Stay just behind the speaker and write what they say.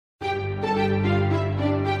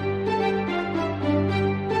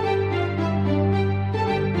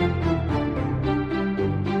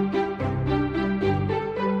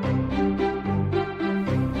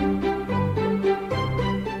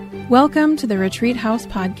Welcome to the Retreat House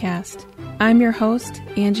Podcast. I'm your host,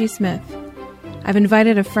 Angie Smith. I've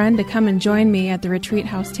invited a friend to come and join me at the Retreat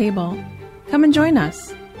House table. Come and join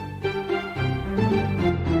us.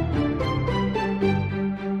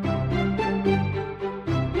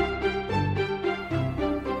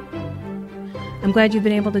 I'm glad you've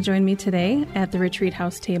been able to join me today at the Retreat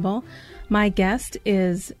House table. My guest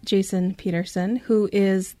is Jason Peterson, who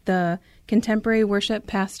is the contemporary worship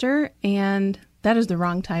pastor, and that is the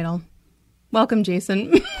wrong title. Welcome,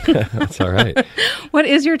 Jason. That's all right. What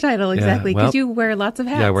is your title exactly? Because you wear lots of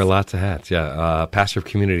hats. Yeah, I wear lots of hats. Yeah, pastor of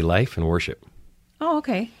community life and worship. Oh,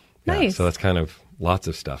 okay. Yeah, Nice. so that's kind of lots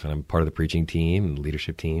of stuff. And I'm part of the preaching team and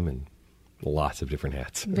leadership team and lots of different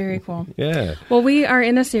hats. Very cool. Yeah. Well, we are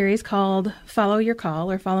in a series called Follow Your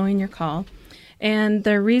Call or Following Your Call. And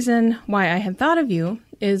the reason why I had thought of you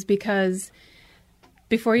is because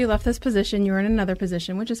before you left this position, you were in another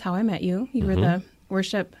position, which is how I met you. You were the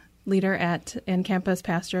worship leader and campus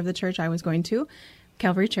pastor of the church I was going to,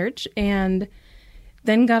 Calvary Church, and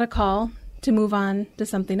then got a call to move on to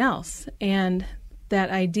something else. And that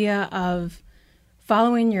idea of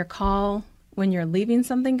following your call when you're leaving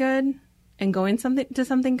something good and going to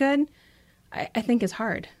something good, I think is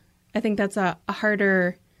hard. I think that's a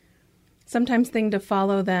harder sometimes thing to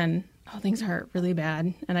follow than, oh, things hurt really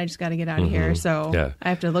bad and I just got to get out of here. So I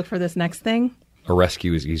have to look for this next thing. A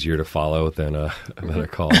rescue is easier to follow than a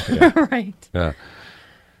call. Yeah. Right. Yeah.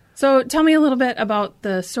 So tell me a little bit about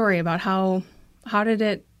the story about how did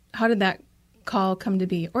that call come to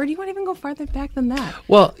be? Or do you want to even go farther back than that?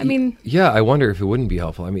 Well, I mean, yeah, I wonder if it wouldn't be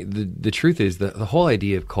helpful. I mean, the truth is that the whole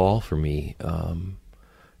idea of call for me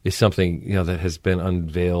is something, that has been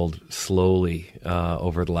unveiled slowly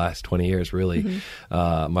over the last 20 years, really.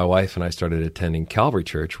 My wife and I started attending Calvary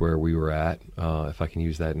Church, where we were at, if I can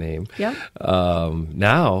use that name. Yep.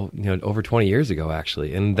 Now, over 20 years ago,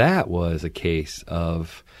 actually. And that was a case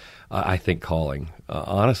of, I think, calling,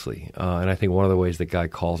 honestly. And I think one of the ways that God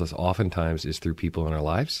calls us oftentimes is through people in our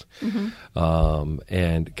lives.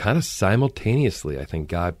 And kind of simultaneously, I think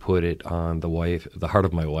God put it on the heart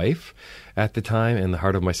of my wife at the time and the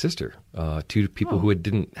heart of my sister, two people who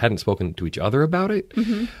hadn't spoken to each other about it.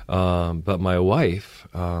 But my wife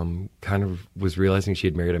kind of was realizing she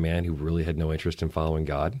had married a man who really had no interest in following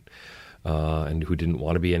God. And who didn't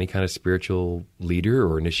want to be any kind of spiritual leader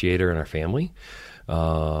or initiator in our family.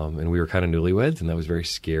 And we were kind of newlyweds, and that was very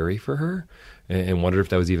scary for her, and wondered if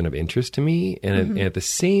that was even of interest to me. And at the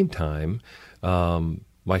same time,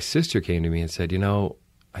 my sister came to me and said,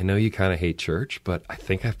 I know you kind of hate church, but I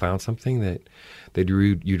think I found something that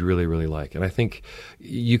you'd really, really like. And I think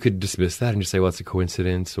you could dismiss that and just say, well, it's a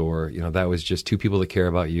coincidence, or, that was just two people that care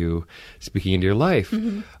about you speaking into your life.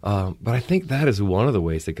 But I think that is one of the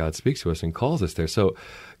ways that God speaks to us and calls us there. So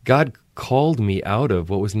God called me out of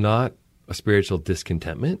what was not a spiritual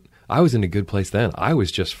discontentment. I was in a good place then. I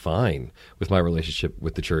was just fine with my relationship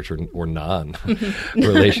with the church or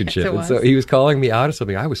non-relationship. And so he was calling me out of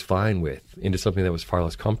something I was fine with into something that was far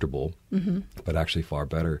less comfortable, but actually far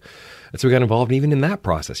better. And so we got involved even in that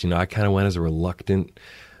process. I kind of went as a reluctant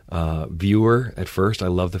viewer at first. I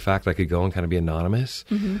loved the fact that I could go and kind of be anonymous.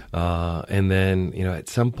 And then, at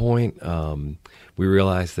some point, we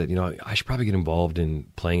realized that, I should probably get involved in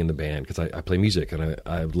playing in the band because I play music and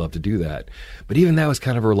I would love to do that. But even that was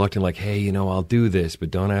kind of a reluctant, like, hey, I'll do this,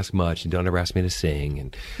 but don't ask much and don't ever ask me to sing.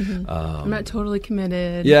 And I'm not totally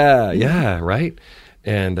committed. Yeah, right.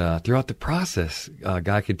 And throughout the process,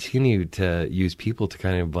 God continued to use people to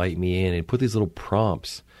kind of invite me in and put these little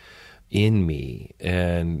prompts in me.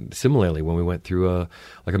 And similarly, when we went through a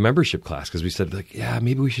membership class, because we said,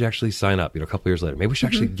 maybe we should actually sign up, a couple years later, maybe we should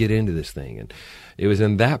actually get into this thing. And it was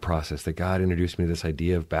in that process that God introduced me to this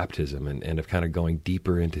idea of baptism and of kind of going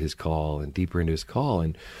deeper into his call and deeper into his call.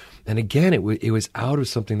 And again, it was out of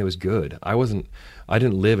something that was good. I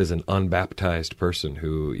didn't live as an unbaptized person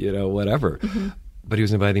who, whatever, but he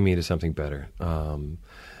was inviting me into something better.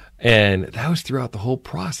 And that was throughout the whole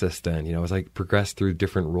process then, as I progressed through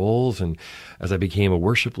different roles and as I became a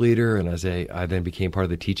worship leader and as I then became part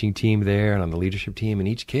of the teaching team there and on the leadership team in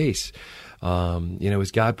each case, it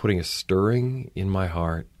was God putting a stirring in my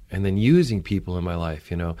heart and then using people in my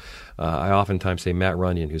life. I oftentimes say Matt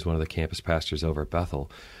Runyon, who's one of the campus pastors over at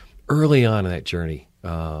Bethel, early on in that journey,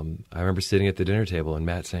 I remember sitting at the dinner table and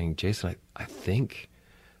Matt saying, Jason, I think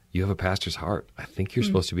you have a pastor's heart. I think you're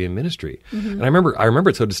supposed to be in ministry. And I remember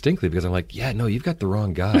it so distinctly because I'm like, no, you've got the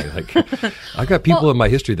wrong guy. Like, I've got people in my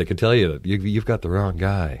history that can tell you that you've got the wrong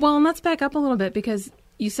guy. Well, and let's back up a little bit because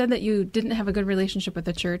you said that you didn't have a good relationship with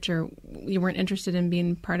the church or you weren't interested in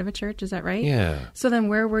being part of a church. Is that right? Yeah. So then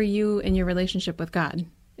where were you in your relationship with God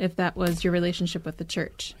if that was your relationship with the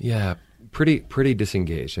church. Yeah, pretty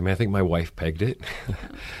disengaged. I mean, I think my wife pegged it.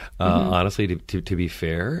 Honestly, to be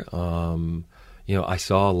fair, I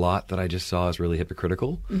saw a lot that I just saw as really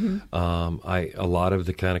hypocritical. A lot of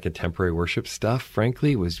the kind of contemporary worship stuff,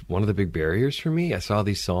 frankly, was one of the big barriers for me. I saw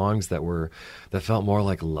these songs that felt more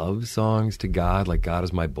like love songs to God, like God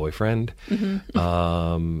is my boyfriend.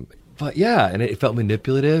 But yeah, and it felt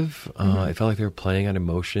manipulative. It felt like they were playing on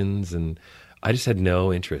emotions, and I just had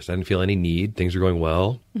no interest. I didn't feel any need. Things were going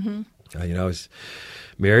well. I was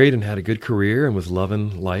married and had a good career and was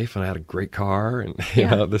loving life, and I had a great car and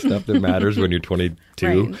the stuff that matters when you're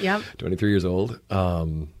 22, right. 23 years old.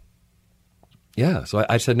 So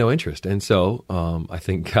I just had no interest. And so I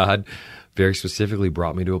think God very specifically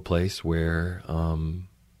brought me to a place where the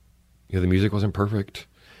music wasn't perfect,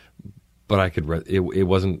 but I could it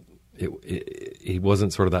wasn't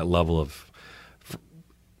sort of that level of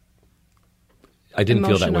I didn't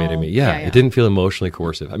feel that way to me. Yeah, it didn't feel emotionally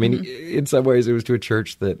coercive. I mean, in some ways, it was to a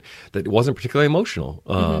church that wasn't particularly emotional,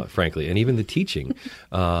 frankly, and even the teaching.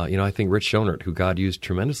 I think Rich Schonert, who God used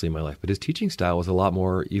tremendously in my life, but his teaching style was a lot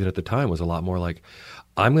more, even at the time, was a lot more like,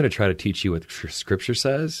 I'm going to try to teach you what Scripture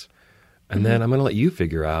says, and then I'm going to let you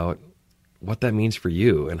figure out what that means for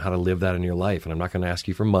you and how to live that in your life. And I'm not going to ask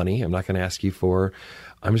you for money. I'm not going to ask you for.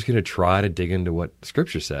 I'm just going to try to dig into what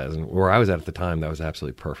Scripture says. And where I was at the time, that was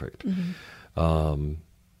absolutely perfect.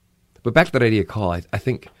 But back to that idea of call, I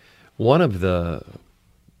think one of the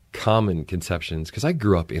common conceptions, because I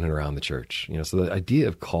grew up in and around the church, so the idea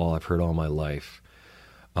of call I've heard all my life.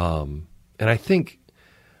 And I think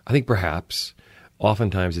perhaps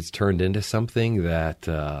oftentimes it's turned into something that,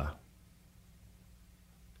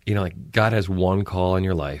 like God has one call in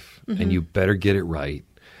your life and you better get it right.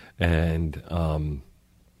 And, and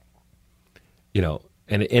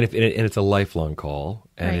it's a lifelong call,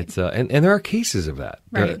 and it's and there are cases of that.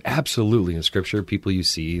 Right. There are absolutely in Scripture people you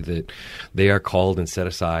see that they are called and set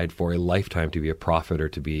aside for a lifetime to be a prophet or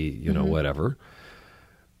to be whatever.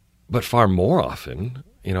 But far more often,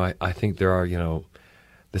 I think there are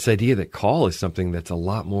this idea that call is something that's a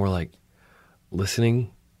lot more like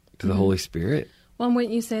listening to the Holy Spirit. Well,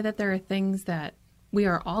 wouldn't you say that there are things that we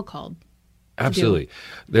are all called? Absolutely.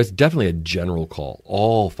 There's definitely a general call.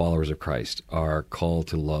 All followers of Christ are called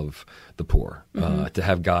to love the poor, to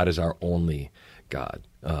have God as our only God.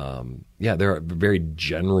 There are very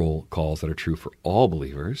general calls that are true for all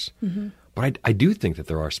believers. But I do think that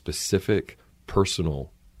there are specific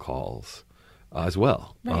personal calls as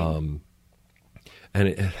well. Right.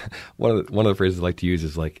 One of the phrases I like to use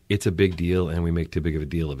is like, it's a big deal and we make too big of a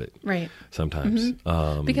deal of it. Right. Sometimes.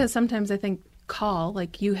 Because sometimes I think call,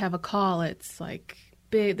 like you have a call, it's like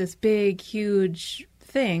this big, huge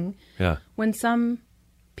thing. Yeah. When some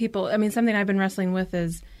people, something I've been wrestling with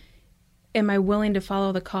is, am I willing to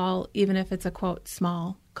follow the call even if it's a, quote,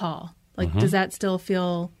 small call? Like, does that still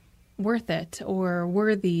feel worth it or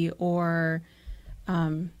worthy or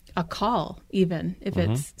a call, even if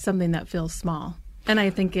it's something that feels small? And I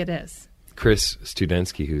think it is. Chris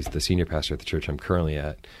Studensky, who's the senior pastor at the church I'm currently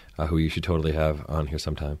at, who you should totally have on here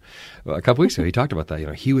sometime. A couple weeks ago, he talked about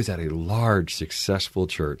that. He was at a large, successful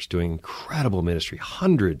church doing incredible ministry,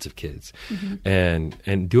 hundreds of kids,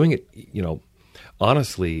 and doing it,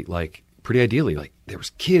 honestly, like pretty ideally. Like there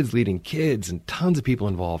was kids leading kids and tons of people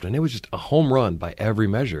involved, and it was just a home run by every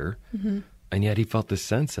measure. And yet he felt this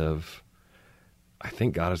sense of, I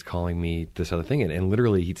think God is calling me this other thing. And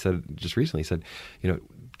literally, he said just recently, he said,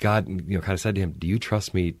 God, kind of said to him, do you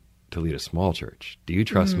trust me to lead a small church? Do you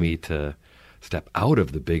trust me to step out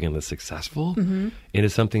of the big and the successful into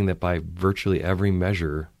something that by virtually every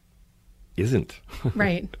measure isn't?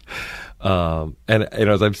 Right. And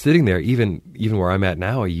as I'm sitting there, even where I'm at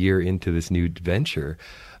now, a year into this new venture,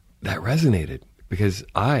 that resonated because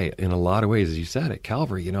I, in a lot of ways, as you said, at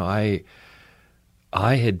Calvary, I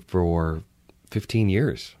had for 15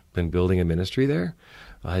 years been building a ministry there.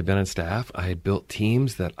 I had been on staff. I had built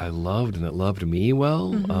teams that I loved and that loved me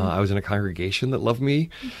well. I was in a congregation that loved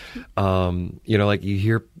me. Like you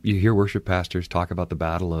hear worship pastors talk about the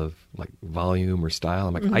battle of like volume or style.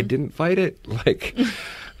 I'm like, I didn't fight it. Like,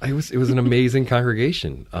 it was an amazing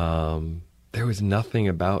congregation. There was nothing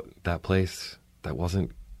about that place that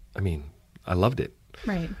wasn't. I loved it.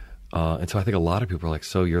 Right. And so I think a lot of people are like,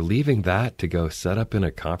 so you're leaving that to go set up in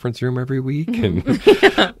a conference room every week and,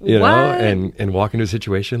 and walk into a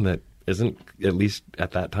situation that isn't, at least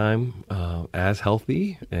at that time, as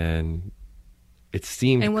healthy. And it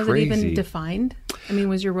seemed crazy. And was it even defined?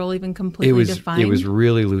 Was your role even completely defined? It was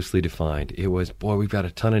really loosely defined. It was, boy, we've got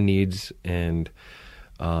a ton of needs. And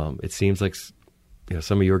it seems like,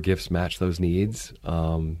 some of your gifts match those needs.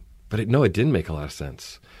 But it didn't make a lot of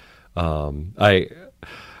sense.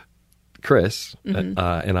 Chris and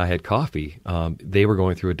I had coffee. They were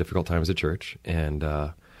going through a difficult time as a church, and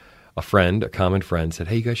a common friend, said,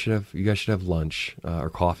 "Hey, you guys should have lunch or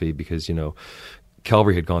coffee because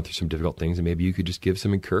Calvary had gone through some difficult things, and maybe you could just give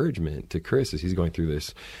some encouragement to Chris as he's going through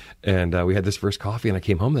this." And we had this first coffee, and I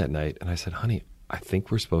came home that night, and I said, "Honey, I think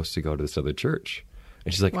we're supposed to go to this other church."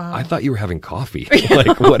 And she's like, Wow. "I thought you were having coffee."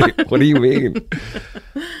 Like, what do you mean?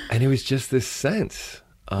 And it was just this sense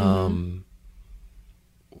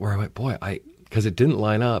where I went, boy, because it didn't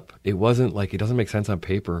line up. It wasn't like, it doesn't make sense on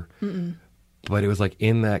paper, but it was like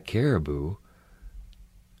in that caribou,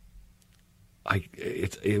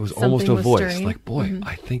 it was almost a voice stirring. like, boy,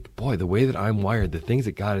 I think, the way that I'm wired, the things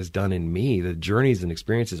that God has done in me, the journeys and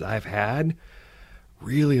experiences I've had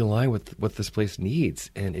really align with what this place needs.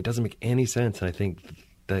 And it doesn't make any sense. And I think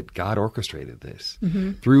that God orchestrated this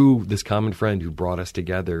through this common friend who brought us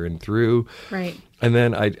together and through. Right. And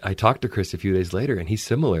then I talked to Chris a few days later, and he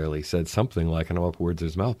similarly said something like, I don't know what words in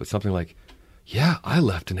his mouth, but something like, yeah, I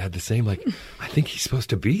left and had the same, like, I think he's supposed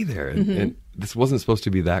to be there. And this wasn't supposed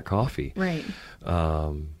to be that coffee. Right.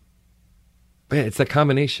 But yeah, it's that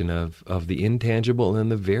combination of the intangible and then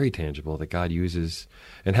the very tangible that God uses.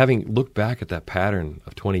 And having looked back at that pattern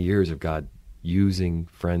of 20 years of God using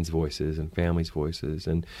friends' voices and families' voices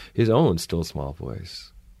and his own still small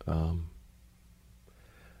voice,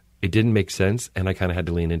 it didn't make sense. And I kind of had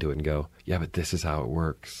to lean into it and go, yeah, but this is how it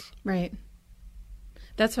works. Right.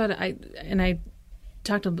 That's what I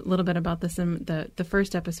talked a little bit about this in the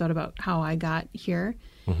first episode about how I got here.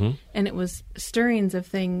 And it was stirrings of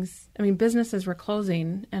things. I mean, businesses were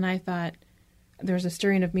closing, and I thought there was a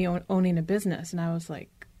stirring of me owning a business. And I was like,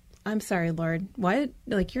 I'm sorry, Lord, what?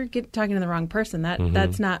 Like, you're talking to the wrong person.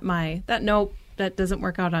 That's not nope, that doesn't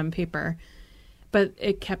work out on paper. But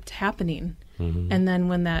it kept happening. And then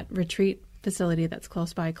when that retreat facility that's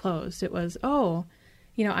close by closed, it was,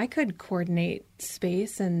 I could coordinate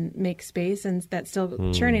space and make space, and that's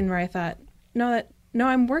still churning, where I thought, no,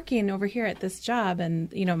 I'm working over here at this job,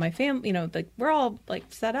 and, my family, we're all like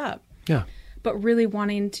set up. Yeah. But really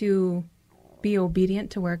wanting to be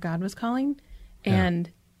obedient to where God was calling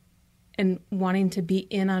and wanting to be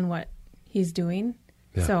in on what he's doing.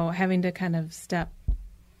 Yeah. So having to kind of step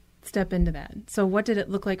into that. So what did it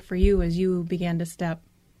look like for you as you began to step?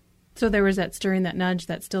 So there was that stirring, that nudge,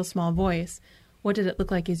 that still small voice. What did it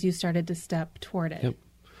look like as you started to step toward it? Yep.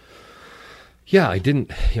 Yeah, I didn't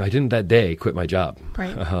that day quit my job.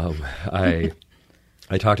 Right.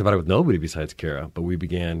 I talked about it with nobody besides Kara, but we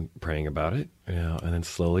began praying about it, and then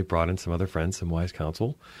slowly brought in some other friends, some wise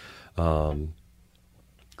counsel.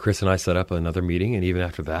 Chris and I set up another meeting, and even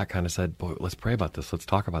after that, kind of said, boy, let's pray about this. Let's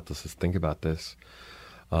talk about this. Let's think about this.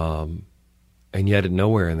 And yet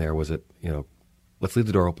nowhere in there was it, let's leave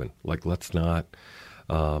the door open. Like, let's not,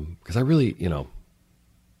 because I really,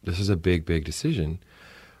 this is a big, big decision.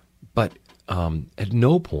 But at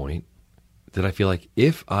no point did I feel like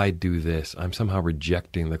if I do this, I'm somehow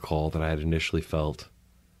rejecting the call that I had initially felt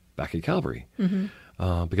back at Calvary.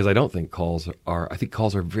 Because I don't think calls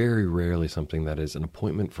are very rarely something that is an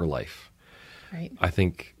appointment for life. Right. I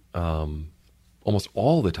think almost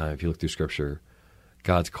all the time, if you look through Scripture,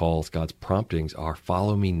 God's calls, God's promptings are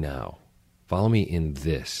follow me now. Follow me in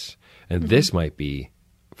this. And this might be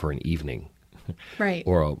for an evening. Right.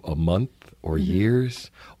 Or a month or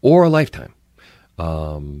years or a lifetime.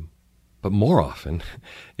 But more often,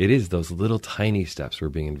 it is those little tiny steps we're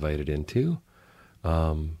being invited into.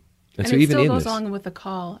 And so it even still in goes this, along with the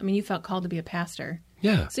call. I mean, you felt called to be a pastor.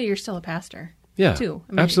 Yeah. So you're still a pastor. Yeah, too.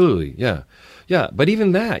 I mean, absolutely. Yeah. Yeah. But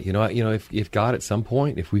even that, if God at some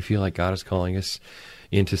point, if we feel like God is calling us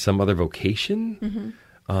into some other vocation,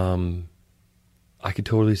 I could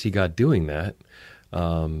totally see God doing that.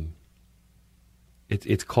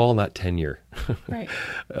 It's call, not tenure. Right.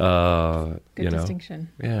 Good distinction.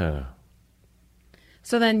 Yeah.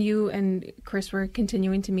 So then you and Chris were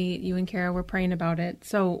continuing to meet. You and Kara were praying about it.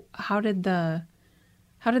 So how did the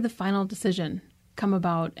final decision come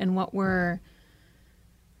about, and what were,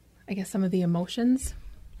 I guess, some of the emotions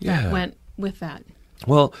that went with that?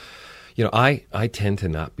 Well, I tend to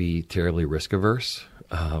not be terribly risk averse.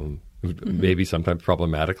 Maybe sometimes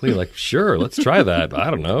problematically, like, sure, let's try that. I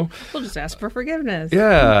don't know. We'll just ask for forgiveness.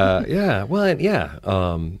 Yeah.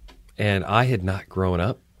 Well, and I had not grown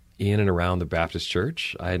up in and around the Baptist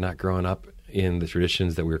church. I had not grown up in the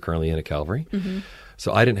traditions that we were currently in at Calvary.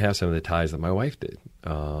 So I didn't have some of the ties that my wife did.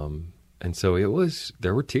 And so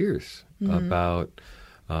there were tears about,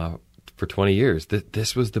 for 20 years,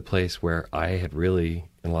 this was the place where I had really,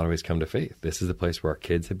 in a lot of ways, come to faith. This is the place where our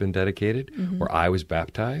kids had been dedicated, where I was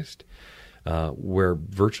baptized. where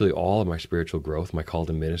virtually all of my spiritual growth, my call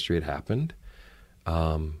to ministry had happened.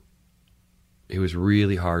 It was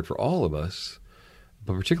really hard for all of us,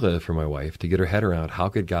 but particularly for my wife, to get her head around how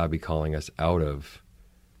could God be calling us out of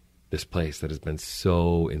this place that has been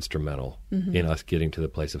so instrumental in us getting to the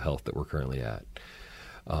place of health that we're currently at.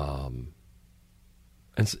 And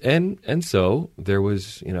so there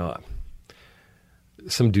was,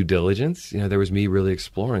 some due diligence. There was me really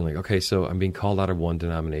exploring, like, okay, so I'm being called out of one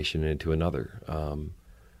denomination and into another.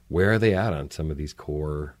 Where are they at on some of these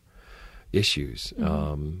core issues?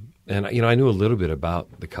 And I knew a little bit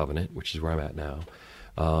about the covenant, which is where I'm at now.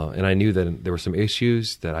 And I knew that there were some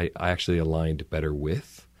issues that I actually aligned better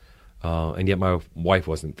with. And yet my wife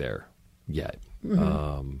wasn't there yet.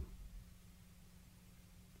 And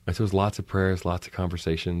so it was lots of prayers, lots of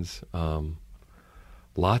conversations,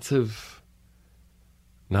 lots of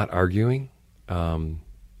not arguing.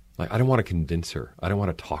 Like, I don't want to convince her. I don't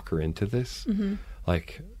want to talk her into this.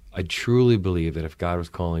 Like, I truly believe that if God was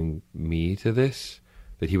calling me to this,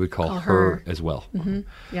 that he would call her as well.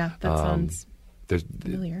 Yeah, that sounds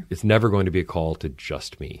familiar. It's never going to be a call to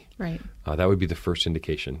just me. Right. That would be the first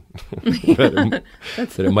indication that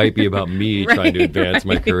it might be about me trying to advance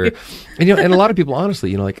my career. And and a lot of people,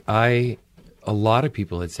 honestly, a lot of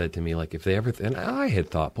people had said to me, like, if they ever, and I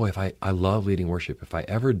had thought, boy, if I love leading worship, if I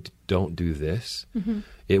ever don't do this,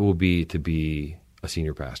 it will be to be a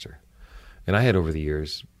senior pastor. And I had, over the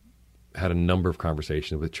years, had a number of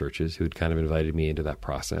conversations with churches who had kind of invited me into that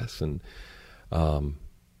process. And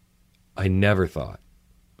I never thought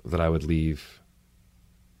that I would leave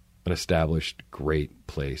an established, great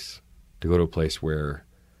place to go to a place where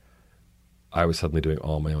I was suddenly doing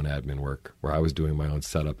all my own admin work, where I was doing my own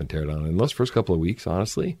setup and tear down. And those first couple of weeks,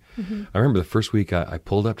 honestly, I remember the first week I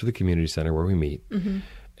pulled up to the community center where we meet,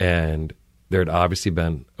 and there had obviously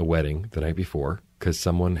been a wedding the night before, because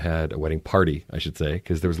someone had a wedding party, I should say,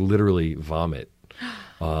 because there was literally vomit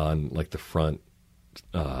on like the front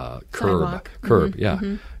curb. Yeah.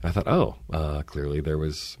 And I thought, clearly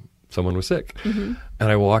someone was sick. And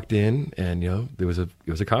I walked in, and it was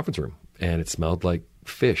a conference room, and it smelled like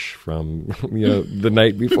fish from the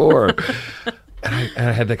night before. And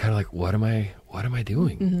I had that kind of like, what am I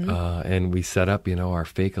doing? And we set up our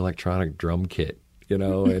fake electronic drum kit,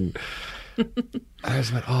 and I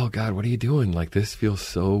just went, oh God, what are you doing? Like, this feels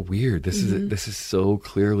so weird. This is so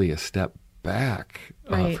clearly a step back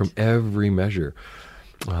from every measure.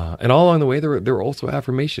 And all along the way, there were also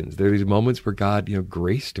affirmations. There were these moments where God,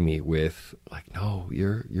 graced me with, like, no,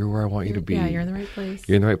 you're where I want you to be. Yeah, you're in the right place.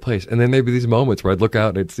 You're in the right place. And then there'd be these moments where I'd look out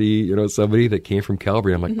and I'd see, somebody that came from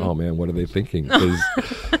Calvary. I'm like, oh man, what are they thinking?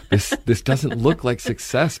 Because this doesn't look like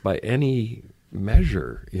success by any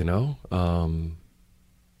measure,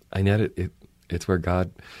 And yet it's where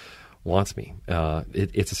God wants me.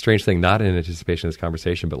 It's a strange thing, not in anticipation of this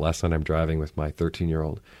conversation, but last night I'm driving with my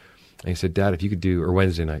 13-year-old. And he said, Dad, if you could do, or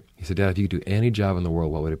Wednesday night, he said, Dad, if you could do any job in the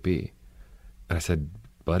world, what would it be? And I said,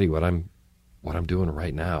 buddy, what I'm doing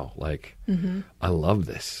right now. Like, I love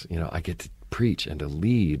this. I get to preach and to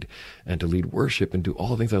lead worship and do all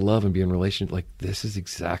the things I love and be in relationship. Like, this is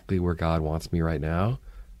exactly where God wants me right now.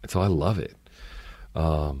 And so I love it.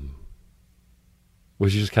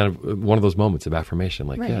 Which is just kind of one of those moments of affirmation.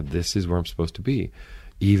 Like, yeah, this is where I'm supposed to be,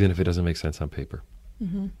 even if it doesn't make sense on paper.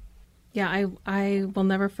 Yeah, I will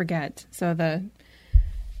never forget. So the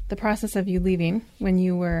process of you leaving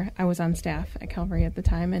when I was on staff at Calvary at the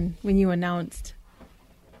time, and when you announced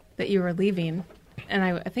that you were leaving, and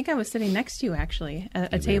I think I was sitting next to you actually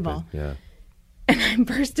at a table. Yeah. And I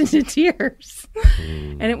burst into tears.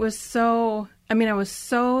 And it was I was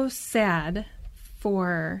so sad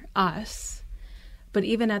for us. But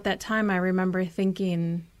even at that time, I remember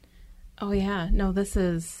thinking, oh yeah, no, this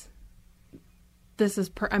is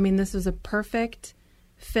a perfect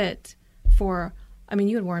fit for,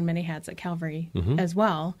 you had worn many hats at Calvary as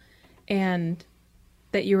well. And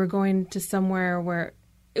that you were going to somewhere where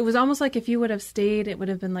it was almost like if you would have stayed, it would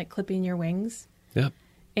have been like clipping your wings. Yeah.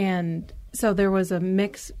 And so there was a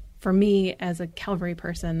mix for me as a Calvary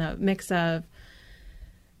person, a mix of,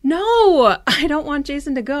 no, I don't want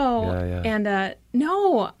Jason to go. Yeah. And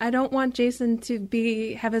no, I don't want Jason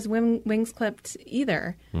to have his wings clipped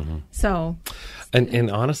either. So, and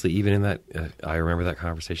honestly, even in that, I remember that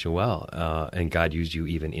conversation well. And God used you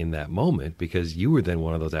even in that moment, because you were then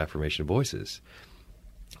one of those affirmation voices.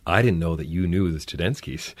 I didn't know that you knew the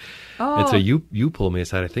Studenskis. And so you pulled me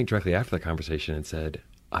aside, I think directly after that conversation, and said,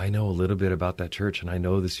 I know a little bit about that church, and I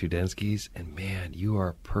know the Studenskis, and man, you are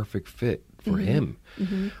a perfect fit for him.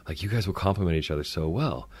 Like, you guys will complement each other so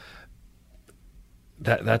well.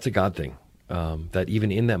 That's a God thing. that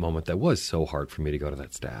even in that moment that was so hard for me to go to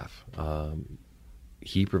that staff,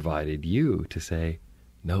 he provided you to say,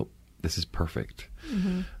 nope, this is perfect.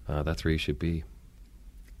 That's where you should be.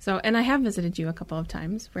 So, and I have visited you a couple of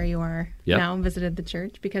times where you are now, visited the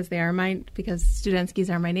church because because Studenskis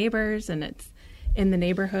are my neighbors and it's in the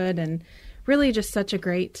neighborhood and really just such a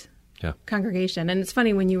great congregation. And it's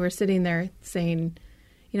funny when you were sitting there saying,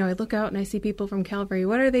 I look out and I see people from Calvary.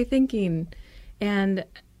 What are they thinking? And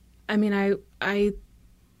I mean,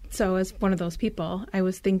 so as one of those people, I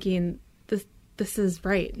was thinking this is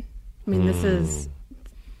right. I mean, this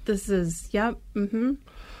is, yep.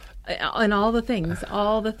 And all the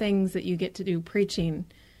things that you get to do, preaching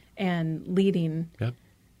and leading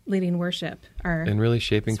worship are and really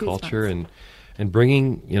shaping culture spots. and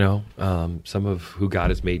bringing, some of who God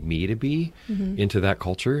has made me to be into that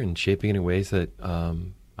culture and shaping it in ways that I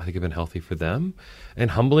think have been healthy for them and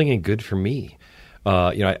humbling and good for me.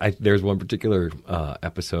 There's one particular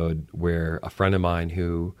episode where a friend of mine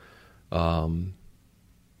who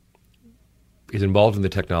is involved in the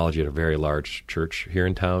technology at a very large church here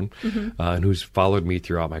in town, and who's followed me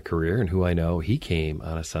throughout my career and who I know, he came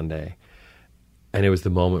on a Sunday. And it was the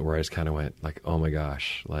moment where I just kind of went like, oh my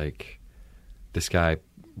gosh, like this guy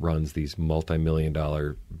runs these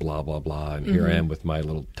multi-million-dollar blah, blah, blah. And here I am with my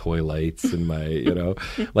little toy lights and my,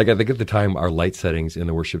 like I think at the time our light settings in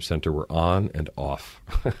the worship center were on and off,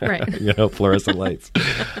 right? Fluorescent lights.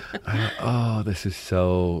 This is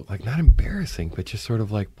so like not embarrassing, but just sort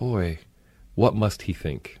of like, boy, what must he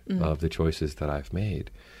think of the choices that I've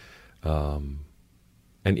made? And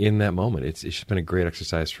in that moment, it's just been a great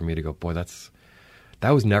exercise for me to go, boy, that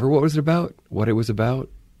was never what it was about.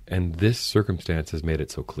 And this circumstance has made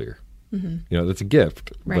it so clear. That's a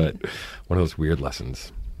gift, right. But one of those weird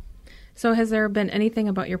lessons. So has there been anything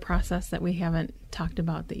about your process that we haven't talked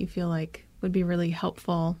about that you feel like would be really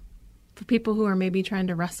helpful for people who are maybe trying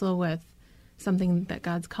to wrestle with something that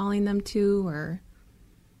God's calling them to, or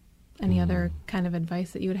any other kind of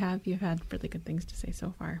advice that you would have? You've had really good things to say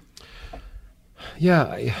so far.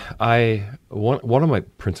 Yeah, one of my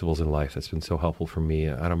principles in life that's been so helpful for me,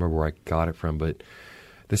 I don't remember where I got it from, but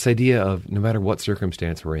this idea of no matter what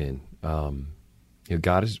circumstance we're in,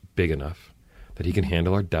 God is big enough that he can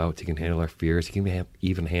handle our doubts, he can handle our fears, he can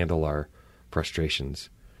even handle our frustrations.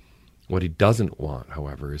 What he doesn't want,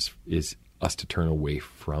 however, is us to turn away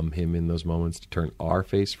from him in those moments, to turn our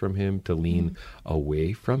face from him, to lean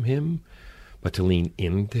away from him, but to lean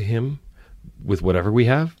into him with whatever we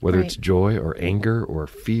have, whether it's joy or anger or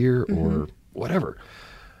fear or whatever.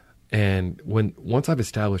 And once I've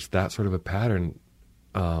established that sort of a pattern,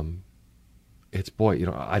 it's,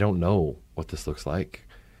 I don't know what this looks like,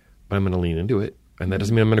 but I'm going to lean into it. And that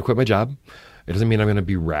doesn't mean I'm going to quit my job. It doesn't mean I'm going to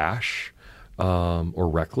be rash or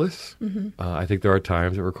reckless. I think there are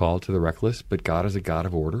times that we're called to the reckless, but God is a God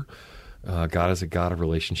of order. God is a God of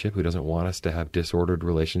relationship who doesn't want us to have disordered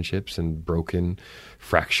relationships and broken,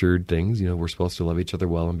 fractured things. We're supposed to love each other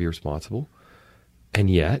well and be responsible. And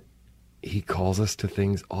yet, he calls us to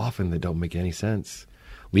things often that don't make any sense.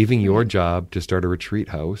 Leaving your job to start a retreat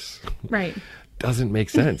house doesn't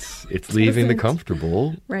make sense. It's leaving the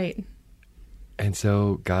comfortable. Right. And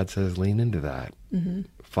so God says, lean into that.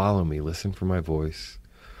 Follow me. Listen for my voice.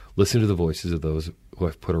 Listen to the voices of those who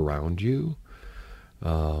I've put around you.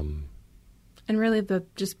 And really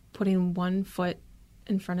just putting one foot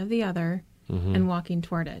in front of the other and walking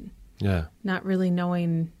toward it. Yeah. Not really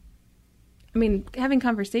knowing, having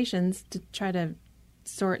conversations to try to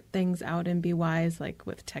sort things out and be wise, like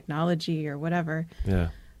with technology or whatever. Yeah.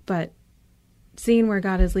 But seeing where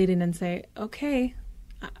God is leading and say, okay,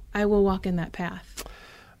 I will walk in that path.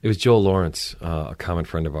 It was Joel Lawrence, a common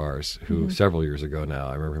friend of ours, who several years ago now,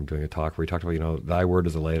 I remember him doing a talk where he talked about, thy word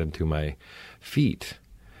is a light unto my feet.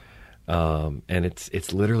 And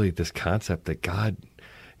it's literally this concept that God,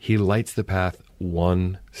 he lights the path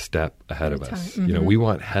one step ahead of us. We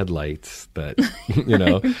want headlights that,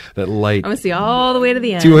 that light. I want to see all the way to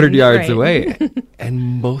the end. 200 yards away. And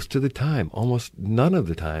most of the time, almost none of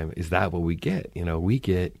the time, is that what we get. We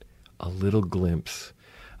get a little glimpse,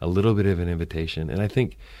 a little bit of an invitation. And I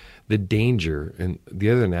think the danger, and the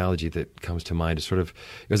other analogy that comes to mind is sort of,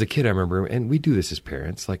 as a kid, I remember, and we do this as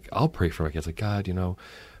parents, like I'll pray for my kids, like, God,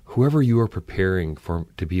 whoever you are preparing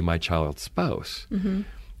to be my child's spouse.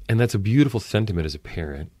 And that's a beautiful sentiment as a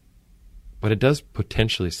parent, but it does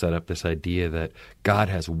potentially set up this idea that God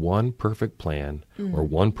has one perfect plan or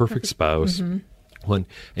one perfect spouse. And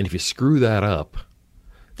if you screw that up,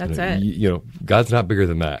 that's it. God's not bigger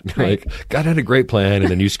than that. Right. Like God had a great plan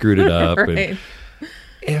and then you screwed it up. Right.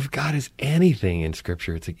 if God is anything in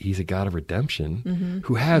Scripture, it's like he's a God of redemption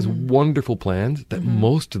who has wonderful plans that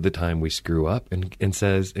most of the time we screw up and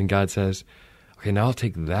God says, okay, now I'll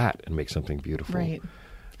take that and make something beautiful. Right.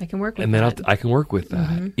 I can work with and that. then I can work with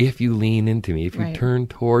that. If you lean into me, if you Right. turn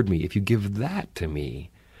toward me, if you give that to me,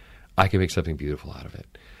 I can make something beautiful out of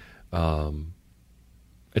it. And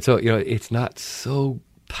so, it's not so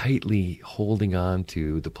tightly holding on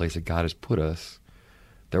to the place that God has put us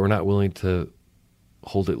that we're not willing to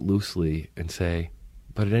hold it loosely and say,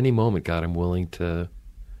 but at any moment, God, I'm willing to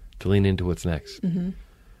lean into what's next,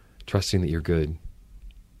 trusting that you're good.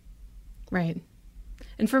 Right.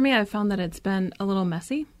 And for me, I've found that it's been a little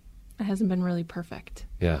messy. It hasn't been really perfect.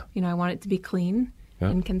 Yeah. I want it to be clean Yeah.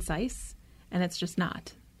 and concise, and it's just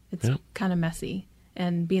not. It's Yeah. kind of messy.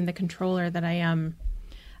 And being the controller that I am,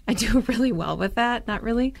 I do really well with that. Not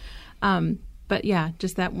really. But yeah,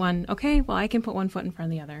 just that one, okay, well, I can put one foot in front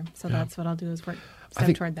of the other. So that's what I'll do is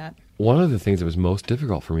step toward that. One of the things that was most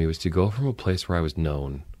difficult for me was to go from a place where I was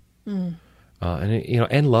known and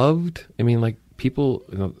loved. I mean, like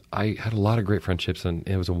people, I had a lot of great friendships and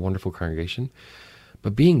it was a wonderful congregation,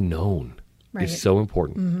 but being known Right. is so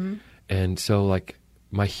important. And so like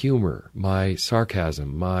my humor, my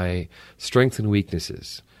sarcasm, my strengths and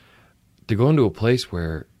weaknesses, to go into a place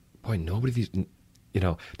where, boy,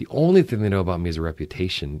 the only thing they know about me is a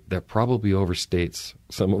reputation that probably overstates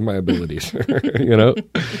some of my abilities, that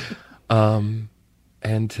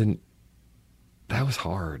was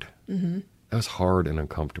hard. That was hard and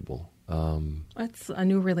uncomfortable. It's a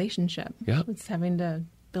new relationship. Yeah. It's having to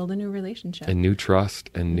build a new relationship. And new trust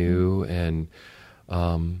and new, and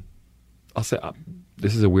I'll say,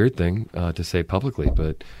 this is a weird thing to say publicly,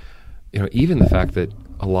 but, even the fact that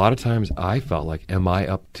a lot of times I felt like, am I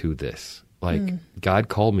up to this? Like, God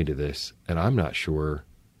called me to this, and I'm not sure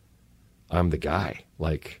I'm the guy.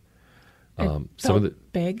 Like,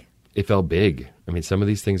 Big. It felt big. I mean, some of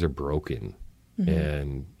these things are broken,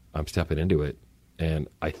 and I'm stepping into it. And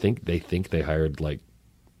I think they hired like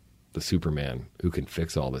the Superman who can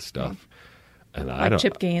fix all this stuff. And I don't.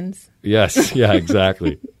 Chip Gaines. Yes, yeah,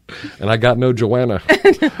 exactly. And I got no Joanna.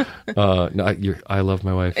 No, I love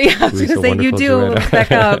my wife. Yeah, I was going to say you do. Joanna.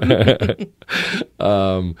 Back up.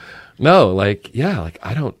 No,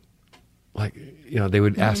 I don't, they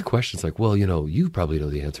would ask questions like, well, you probably know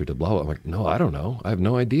the answer to blah, blah. I'm like, no, I don't know. I have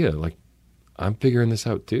no idea. Like, I'm figuring this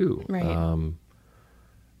out too. Right.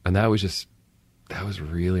 And that was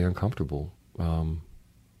really uncomfortable. And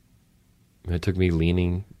it took me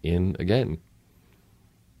leaning in again.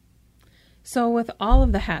 So with all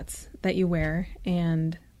of the hats that you wear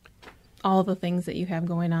and all the things that you have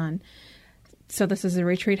going on, so this is a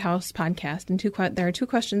Retreat House podcast, and there are two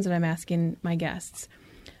questions that I'm asking my guests.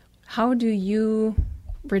 How do you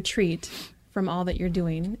retreat from all that you're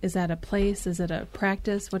doing? Is that a place? Is it a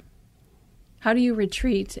practice? How do you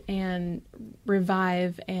retreat and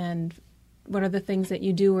revive, and what are the things that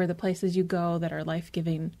you do or the places you go that are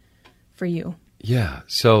life-giving for you? Yeah.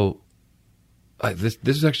 So this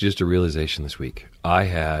is actually just a realization this week. I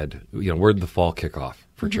had, we're the fall kickoff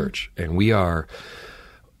for church, and we are,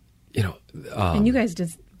 and you guys did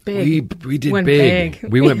big. We did went big.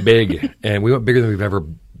 We went big, and we went bigger than we've ever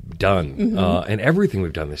done, and everything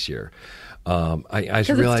we've done this year. I just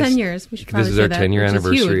realized it's 10 years. We should this is our 10-year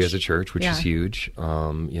anniversary as a church, which Yeah. is huge.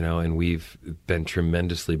 And we've been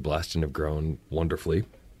tremendously blessed and have grown wonderfully.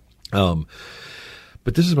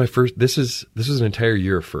 But this is my first. This is an entire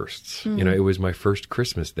year of firsts. It was my first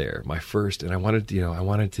Christmas there, and I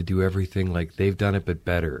wanted to do everything like they've done it, but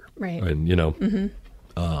better. Right. And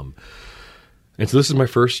and so this is my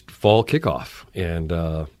first fall kickoff,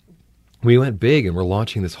 and we went big, and we're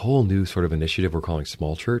launching this whole new sort of initiative we're calling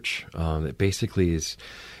Small Church. That basically is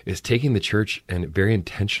taking the church and very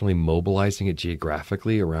intentionally mobilizing it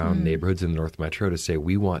geographically around neighborhoods in the North Metro to say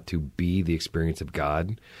we want to be the experience of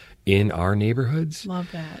God in our neighborhoods.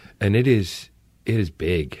 Love that. And it is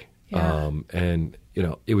big. Yeah.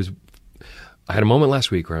 I had a moment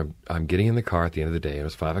last week where I'm getting in the car at the end of the day, and it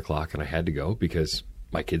was 5:00, and I had to go because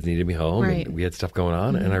my kids needed me home, Right. and we had stuff going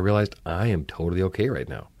on, and I realized I am totally okay right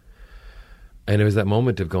now. And it was that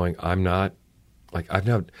moment of going,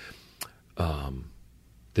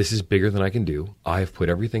 this is bigger than I can do. I have put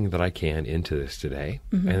everything that I can into this today.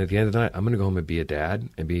 And at the end of the night, I'm going to go home and be a dad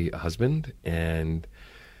and be a husband and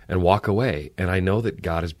walk away. And I know that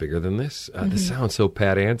God is bigger than this. This sounds so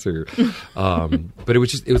pat answer. But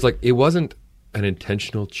it wasn't an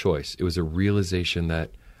intentional choice. It was a realization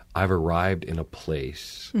that I've arrived in a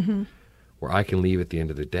place where I can leave at the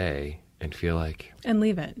end of the day and feel like... And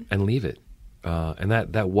leave it. And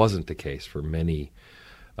that wasn't the case for many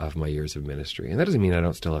of my years of ministry. And that doesn't mean I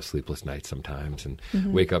don't still have sleepless nights sometimes and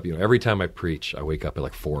wake up, every time I preach, I wake up at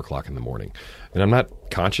like 4:00 in the morning. And I'm not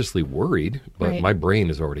consciously worried, but my brain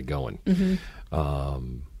is already going. But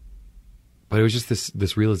it was just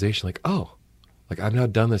this realization like, I've now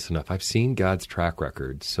done this enough. I've seen God's track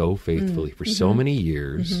record so faithfully for so many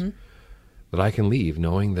years that I can leave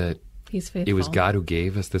knowing that He's faithful. It was God who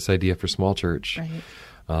gave us this idea for small church. Right.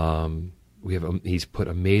 He's put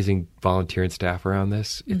amazing volunteer and staff around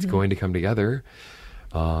this. It's going to come together.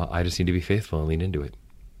 I just need to be faithful and lean into it.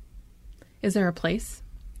 Is there a place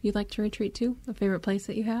you'd like to retreat to? A favorite place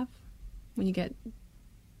that you have when you get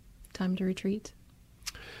time to retreat?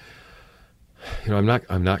 I'm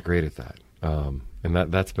not great at that. And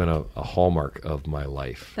that's been a hallmark of my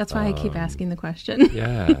life. That's why I keep asking the question.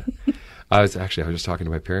 Yeah. I was just talking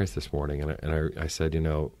to my parents this morning, and I said,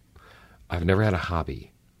 I've never had a hobby.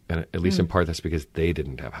 And at least in part, that's because they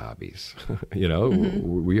didn't have hobbies.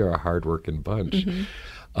 We are a hard-working bunch.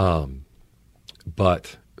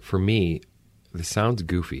 But for me, this sounds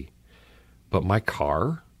goofy, but my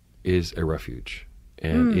car is a refuge.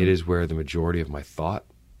 And it is where the majority of my thought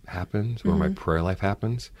happens, where my prayer life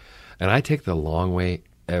happens. And I take the long way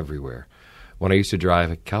everywhere. When I used to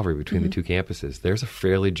drive at Calvary between the two campuses, there's a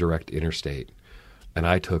fairly direct interstate. And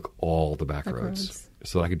I took all the back roads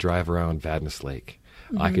so that I could drive around Vadnais Lake.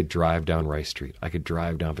 I could drive down Rice Street. I could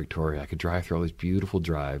drive down Victoria. I could drive through all these beautiful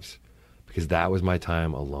drives because that was my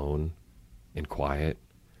time alone in quiet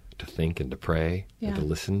to think and to pray and to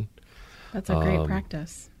listen. That's a great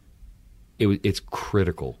practice. It's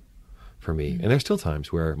critical for me. And there's still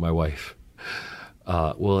times where my wife,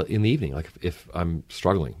 in the evening, like if I'm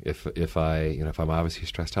struggling, if I'm obviously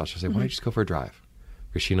stressed out, she'll say, why don't you just go for a drive?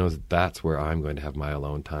 Because she knows that's where I'm going to have my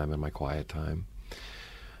alone time and my quiet time.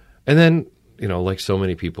 And then, like so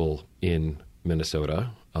many people in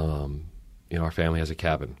Minnesota, our family has a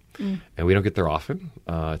cabin. And we don't get there often.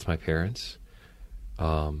 It's my parents.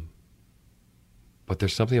 But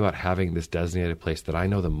there's something about having this designated place that I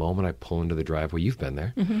know the moment I pull into the driveway, you've been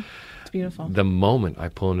there. It's beautiful. The moment I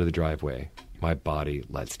pull into the driveway, my body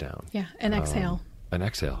lets down. Yeah, an exhale.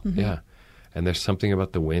 Yeah. And there's something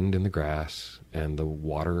about the wind in the grass and the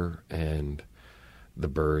water and the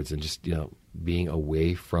birds and just, being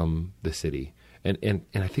away from the city. And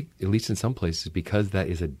I think, at least in some places, because that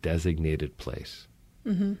is a designated place,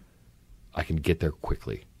 I can get there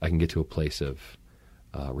quickly. I can get to a place of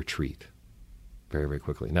retreat very, very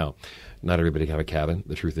quickly. Now, not everybody can have a cabin.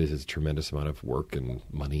 The truth is it's a tremendous amount of work and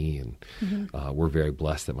money, and we're very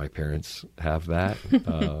blessed that my parents have that.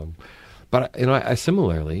 But, I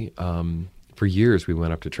similarly, for years we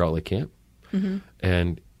went up to Trout Lake Camp,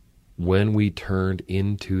 and when we turned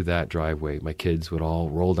into that driveway, my kids would all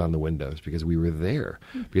roll down the windows because we were there.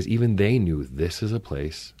 Because even they knew this is a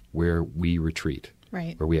place where we retreat,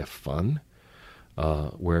 right? Where we have fun,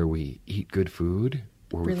 where we eat good food,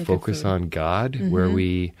 where really we focus on God, where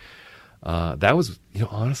we, that was,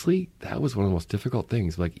 honestly, that was one of the most difficult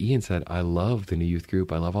things. Like Ian said, I love the new youth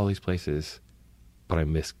group. I love all these places, but I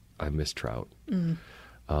miss Trout.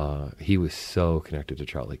 He was so connected to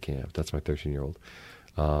Trout Lake Camp. That's my 13-year-old.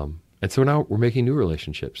 And so now we're making new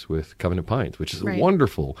relationships with Covenant Pines, which is a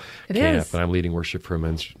wonderful camp. And I'm leading worship for a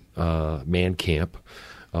men's man camp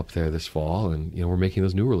up there this fall. And, we're making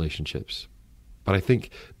those new relationships. But I think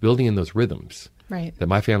building in those rhythms that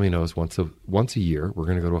my family knows once a year, we're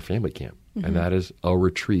going to go to a family camp. And that is a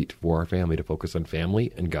retreat for our family to focus on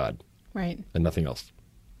family and God. Right. And nothing else.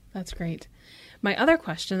 That's great. My other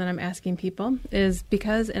question that I'm asking people is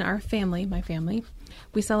because in our family, my family,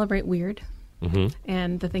 we celebrate weird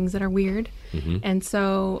and the things that are weird. And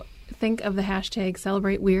so think of the hashtag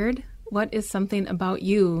celebrate weird. What is something about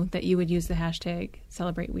you that you would use the hashtag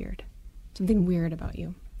celebrate weird? Something weird about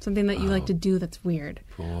you. Something that you like to do that's weird.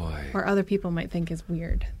 Boy. Or other people might think is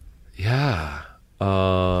weird. Yeah.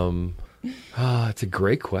 It's a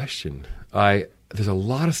great question. There's a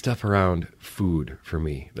lot of stuff around food for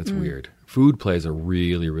me that's weird. Food plays a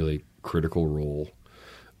really, really critical role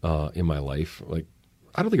in my life. Like,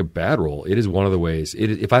 I don't think a bad role. It is one of the ways.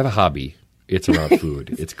 If I have a hobby, it's around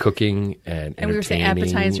food. It's cooking and we were saying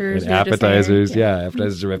appetizers. And appetizers.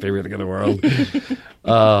 Appetizers are my favorite thing in the world.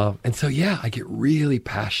 And so, I get really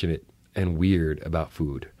passionate and weird about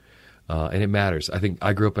food. And it matters. I think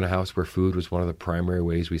I grew up in a house where food was one of the primary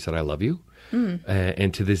ways we said, I love you.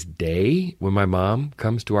 And to this day, when my mom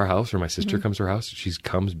comes to our house or my sister comes to our house, she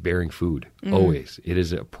comes bearing food, always. It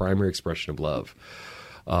is a primary expression of love.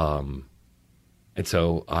 And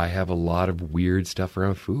so I have a lot of weird stuff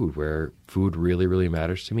around food where food really, really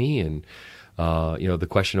matters to me. And, the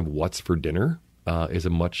question of what's for dinner is a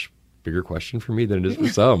much bigger question for me than it is for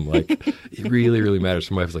some. Like, it really, really matters.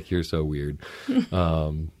 Some wife's like, you're so weird.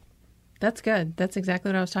 That's good. That's exactly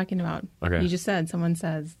what I was talking about. Okay. You just said, someone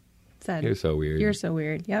said, You're so weird. You're so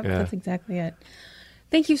weird. Yep, Yeah. That's exactly it.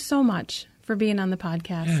 Thank you so much for being on the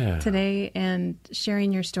podcast today and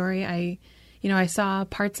sharing your story. I saw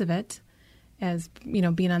parts of it as,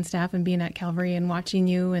 being on staff and being at Calvary and watching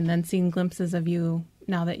you and then seeing glimpses of you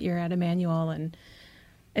now that you're at Emmanuel. And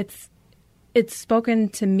it's spoken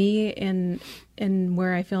to me in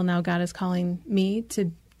where I feel now God is calling me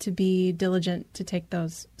to be diligent, to take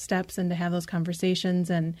those steps and to have those conversations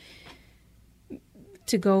and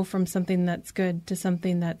to go from something that's good to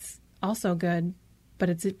something that's also good, but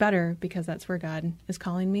it's better because that's where God is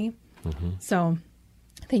calling me. Mm-hmm. So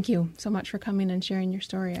thank you so much for coming and sharing your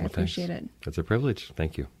story. I appreciate it. It's a privilege.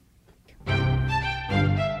 Thank you.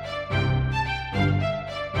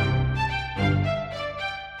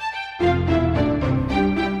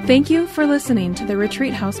 Thank you for listening to the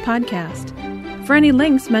Retreat House podcast. For any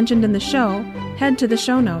links mentioned in the show, head to the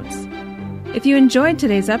show notes. If you enjoyed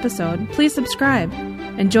today's episode, please subscribe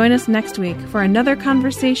and join us next week for another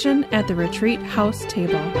conversation at the Retreat House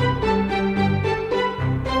table.